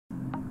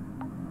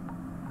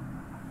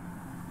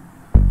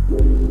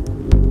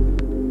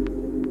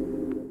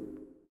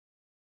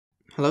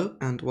Hello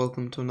and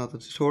welcome to another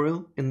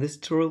tutorial. In this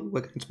tutorial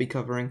we're going to be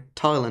covering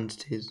tile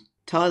entities.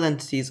 Tile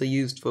entities are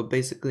used for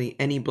basically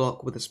any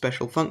block with a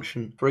special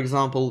function, for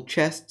example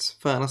chests,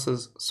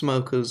 furnaces,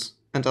 smokers,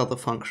 and other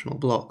functional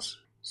blocks.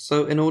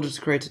 So in order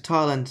to create a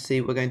tile entity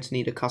we're going to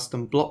need a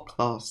custom block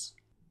class.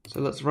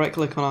 So let's right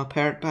click on our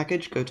parent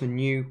package, go to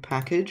new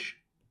package,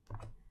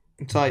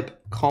 and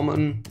type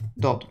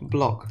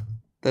common.block.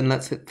 Then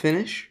let's hit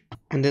finish,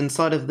 and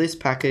inside of this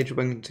package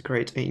we're going to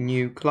create a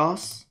new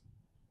class.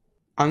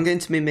 I'm going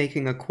to be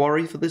making a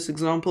quarry for this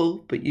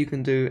example, but you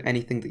can do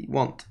anything that you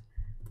want.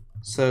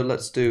 So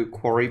let's do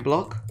quarry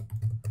block,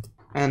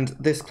 and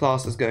this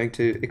class is going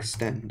to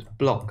extend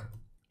block.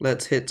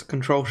 Let's hit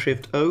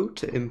Ctrl+Shift+O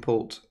to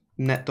import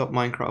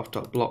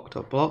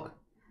net.minecraft.block.block,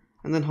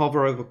 and then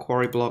hover over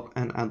quarry block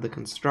and add the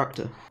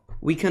constructor.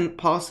 We can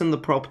pass in the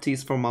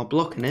properties from our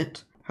block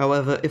init.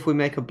 However, if we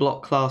make a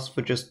block class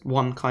for just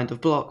one kind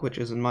of block, which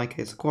is in my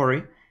case a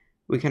quarry,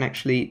 we can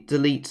actually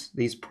delete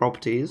these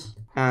properties,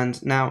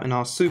 and now in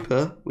our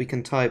super we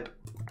can type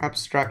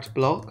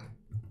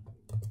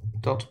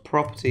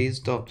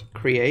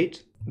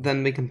abstract_block.properties.create.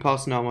 Then we can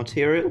pass in our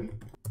material.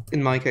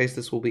 In my case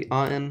this will be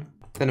iron.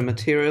 Then a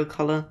material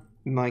color,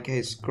 in my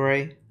case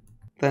grey.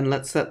 Then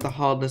let's set the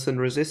hardness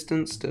and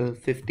resistance to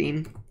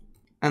 15,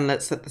 and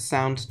let's set the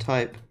sound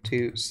type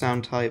to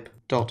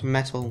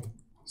soundtype.metal.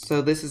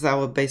 So this is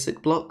our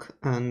basic block,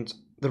 and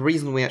the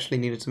reason we actually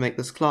needed to make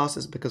this class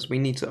is because we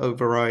need to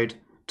override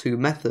two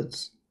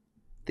methods.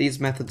 These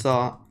methods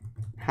are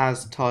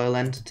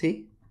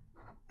hasTileEntity,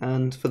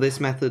 and for this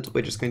method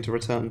we're just going to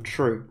return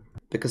true,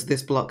 because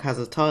this block has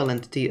a tile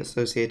entity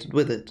associated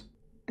with it.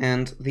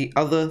 And the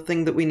other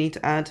thing that we need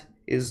to add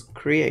is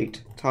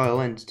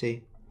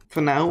createTileEntity. For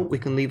now we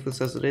can leave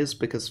this as it is,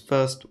 because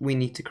first we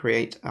need to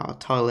create our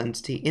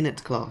tileEntity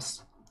init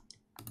class.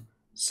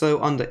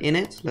 So under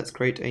init, let's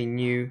create a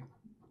new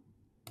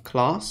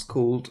class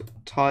called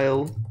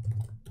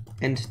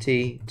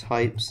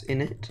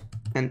tileEntityTypesInit,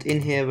 and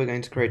in here we're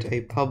going to create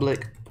a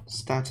public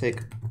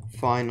static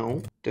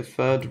final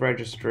deferred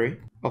registry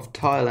of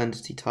tile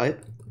entity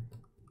type,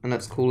 and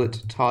let's call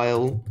it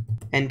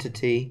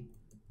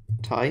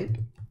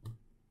tileEntityType,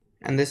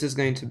 and this is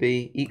going to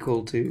be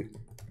equal to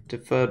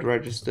deferred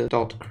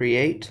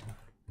register.create,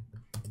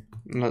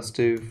 and let's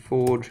do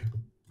forge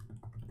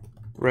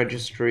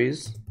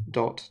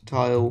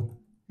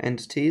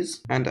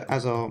registries.tileEntities, and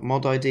as our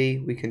mod ID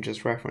we can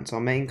just reference our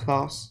main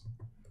class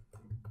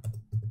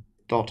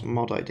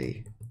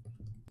 .modID.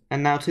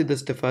 And now to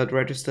this deferred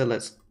register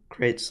let's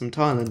create some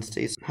tile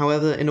entities.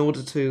 However, in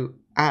order to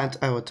add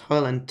our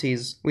tile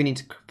entities we need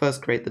to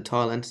first create the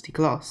tile entity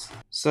class.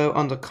 So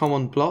under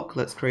common block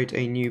let's create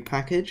a new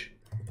package.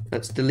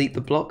 Let's delete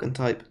the block and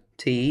type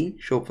TE,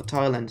 short for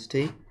tile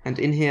entity, and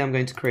in here I'm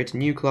going to create a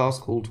new class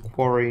called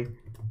quarry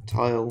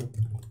tile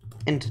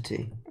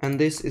entity, and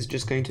this is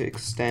just going to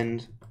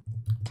extend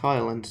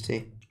tile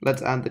entity.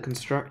 Let's add the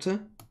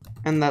constructor,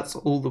 and that's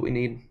all that we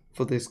need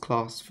for this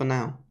class for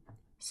now.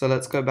 So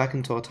let's go back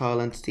into our tile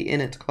entity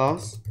init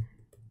class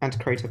and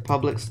create a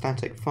public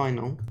static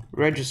final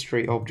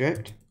registry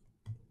object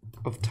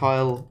of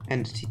tile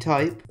entity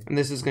type, and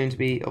this is going to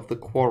be of the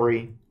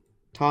quarry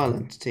tile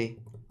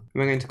entity.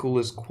 We're going to call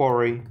this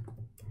quarry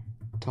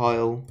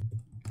tile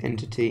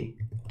entity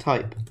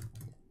type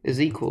is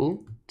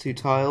equal to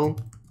tile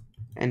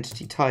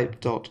entity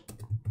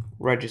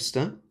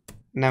type.register.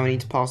 Now we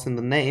need to pass in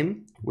the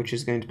name, which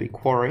is going to be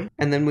quarry,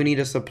 and then we need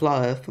a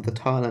supplier for the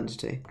tile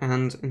entity,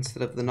 and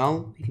instead of the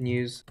null we can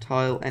use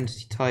tile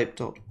entity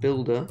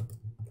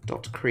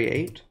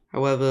type.builder.create.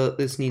 However,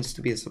 this needs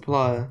to be a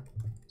supplier,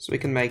 so we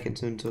can make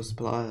it into a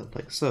supplier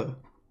like so.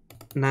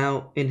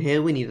 Now in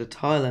here we need a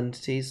tile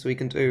entity, so we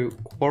can do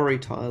quarry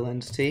tile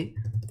entity :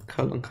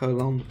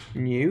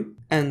 new,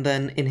 and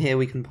then in here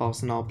we can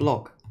pass in our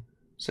block.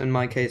 So in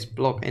my case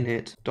block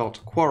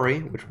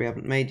init.quarry, which we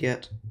haven't made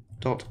yet,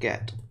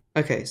 .get.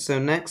 Okay, so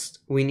next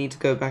we need to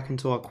go back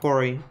into our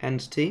quarry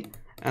entity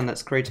and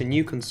let's create a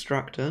new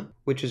constructor,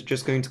 which is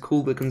just going to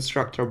call the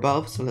constructor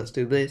above, so let's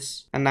do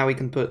this. And now we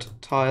can put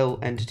tile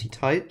entity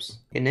types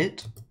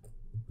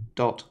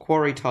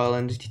init.quarry tile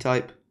entity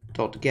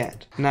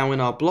type.get. Now in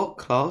our block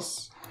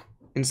class,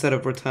 instead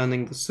of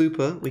returning the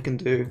super, we can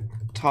do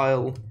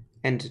tile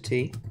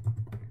entity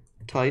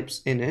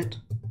types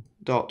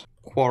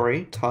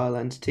init.quarry tile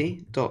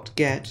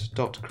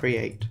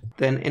entity.get.create.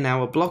 Then in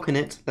our block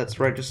init, let's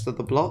register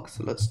the block,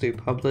 so let's do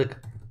public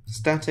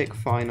static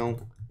final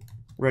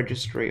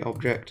registry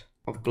object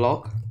of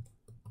block.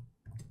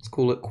 Let's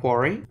call it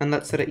quarry, and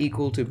let's set it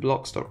equal to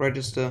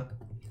blocks.register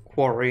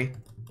quarry,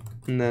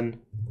 and then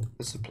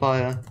the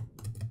supplier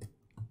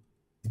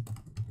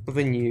of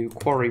a new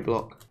quarry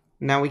block.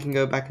 Now we can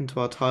go back into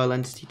our tile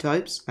entity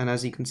types, and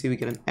as you can see we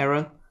get an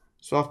error.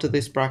 So after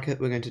this bracket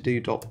we're going to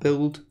do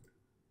 .build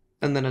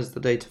and then as the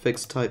data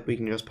fixed type we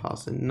can just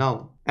pass in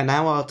null. And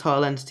now our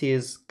tile entity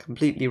is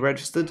completely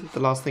registered. The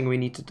last thing we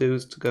need to do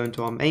is to go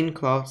into our main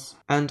class,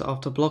 and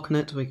after blocking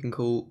it we can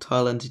call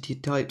tile entity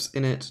types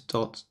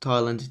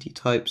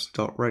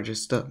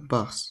init.tileentitytypes.register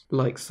bus,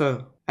 like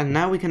so. And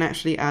now we can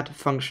actually add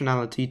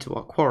functionality to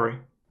our query.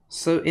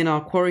 So in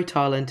our query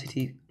tile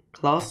entity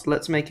class,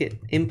 let's make it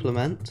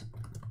implement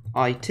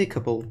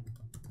iTickable.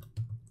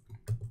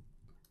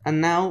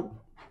 And now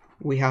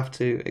we have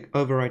to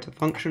overwrite a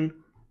function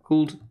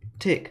called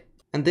tick.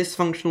 And this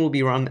function will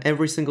be run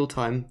every single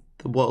time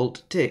the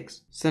world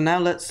ticks. So now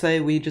let's say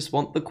we just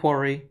want the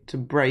query to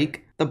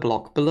break the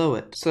block below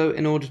it. So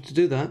in order to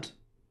do that,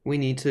 we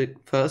need to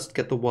first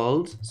get the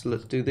world. So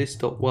let's do this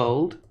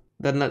 .world.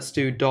 Then let's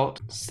do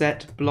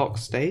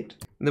 .setBlockState.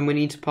 Then we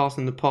need to pass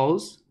in the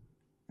pos.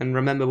 And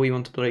remember we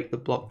want to break the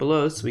block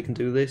below, so we can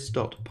do this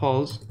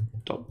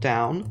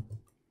 .pos.down.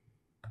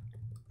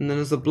 And then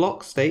as a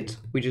block state,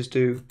 we just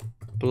do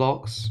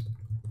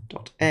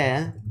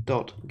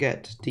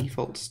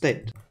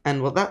blocks.air.getDefaultState.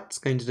 And what that's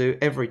going to do,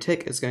 every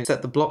tick is going to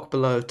set the block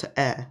below to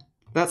air.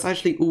 That's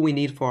actually all we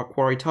need for our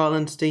query tile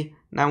entity.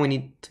 Now we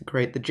need to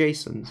create the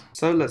JSONs.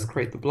 So let's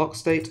create the block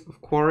state of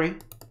query.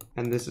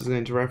 And this is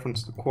going to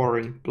reference the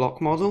query block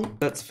model.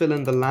 Let's fill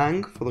in the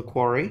lang for the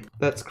query.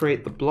 Let's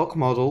create the block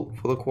model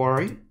for the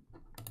query,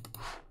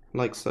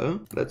 like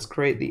so. Let's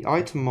create the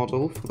item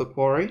model for the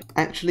query.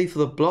 Actually, for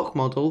the block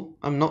model,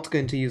 I'm not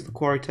going to use the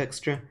query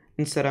texture.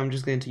 Instead, I'm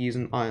just going to use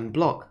an iron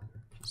block.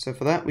 So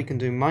for that, we can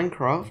do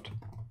Minecraft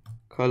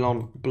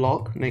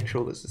 :block, make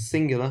sure this is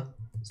singular,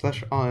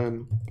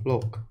 /iron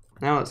block.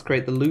 Now let's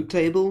create the loot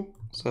table.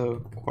 So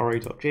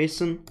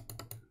query.json.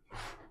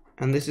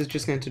 And this is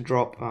just going to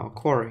drop our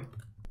query.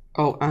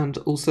 Oh, and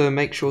also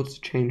make sure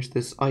to change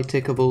this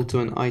iTickable to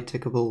an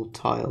iTickable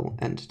tile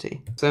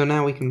entity. So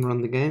now we can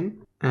run the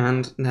game.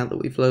 And now that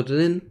we've loaded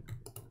in,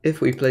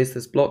 if we place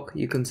this block,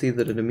 you can see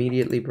that it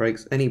immediately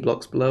breaks any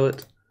blocks below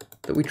it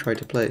that we try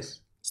to place.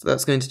 So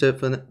that's going to do it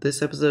for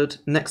this episode.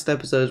 Next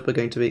episode, we're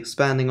going to be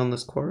expanding on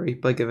this query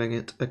by giving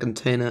it a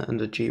container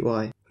and a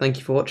GUI. Thank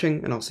you for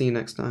watching, and I'll see you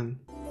next time.